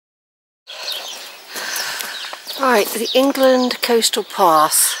Right, the England Coastal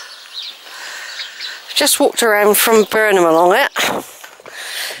Path. Just walked around from Burnham along it.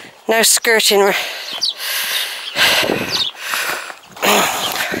 Now skirting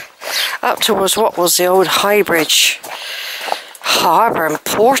up towards what was the old Highbridge harbour and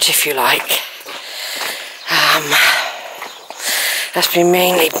port, if you like. That's been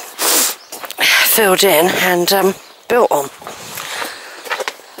mainly filled in and built on.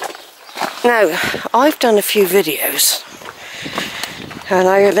 Now, I've done a few videos, and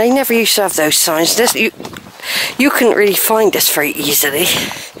they never used to have those signs. You couldn't really find this very easily.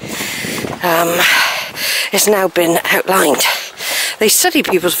 It's now been outlined. They study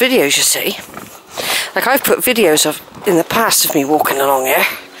people's videos, you see. Like, I've put videos in the past of me walking along here.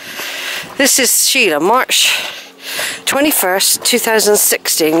 This is Sheila, March 21st,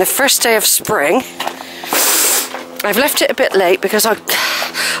 2016, the first day of spring. I've left it a bit late because I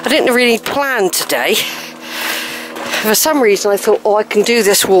didn't really plan today. For some reason I thought, I can do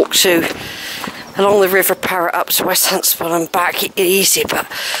this walk along the River Parrett up to West Huntsville and back easy, but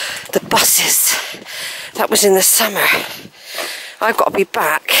the buses, that was in the summer. I've got to be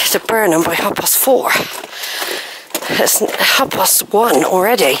back to Burnham by 4:30. It's 1:30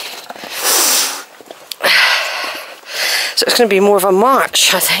 already. So it's going to be more of a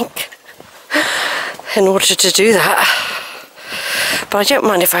march, I think, in order to do that. But I don't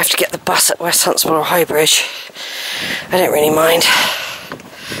mind if I have to get the bus at West Huntsville or Highbridge. I don't really mind.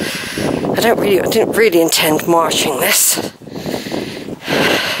 I didn't really intend marching this.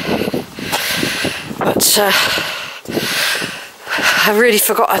 But I really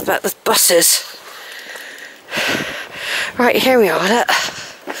forgot about the buses. Right, here we are. Look.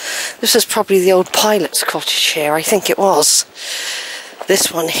 This is probably the old pilot's cottage here. I think it was.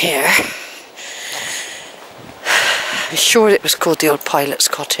 This one here. I'm sure it was called the old pilot's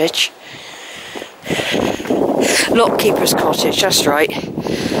cottage. Lockkeeper's cottage, that's right.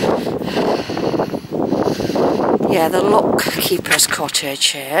 Yeah, the lockkeeper's cottage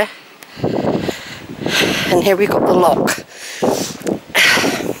here. And here we've got the lock.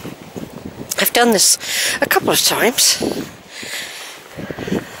 I've done this a couple of times.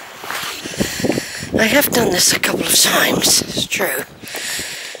 I have done this a couple of times, it's true.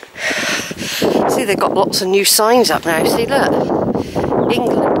 See, they've got lots of new signs up now. See, look.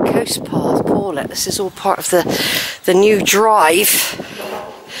 England Coast Path, Paulet. This is all part of the new drive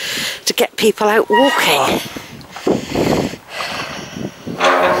to get people out walking.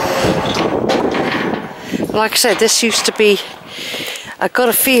 Like I said, this used to be, I got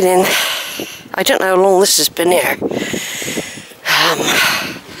a feeling, I don't know how long this has been here.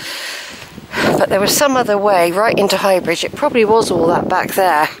 But there was some other way right into Highbridge. It probably was all that back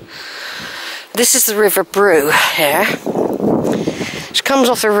there. This is the River Brue here, which comes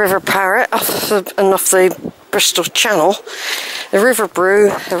off the River Parrett off the Bristol Channel. The River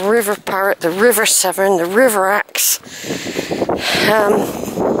Brue, the River Parrett, the River Severn, the River Axe.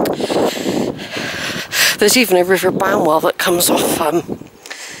 There's even a River Banwell that comes off.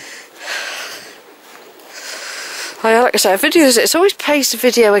 Like I said, videos. It's always pays the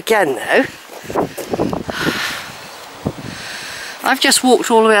video again though. I've just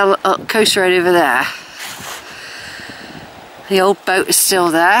walked all the way up Coast Road over there. The old boat is still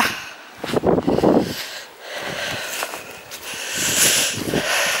there.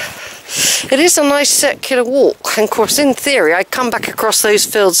 It is a nice circular walk, and of course in theory I come back across those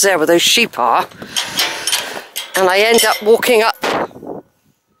fields there where those sheep are, and I end up walking up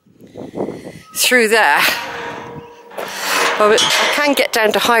through there. Well, I can get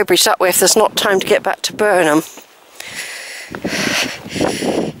down to Highbridge that way if there's not time to get back to Burnham.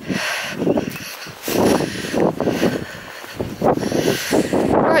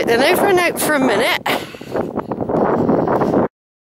 Right then, over and out for a minute.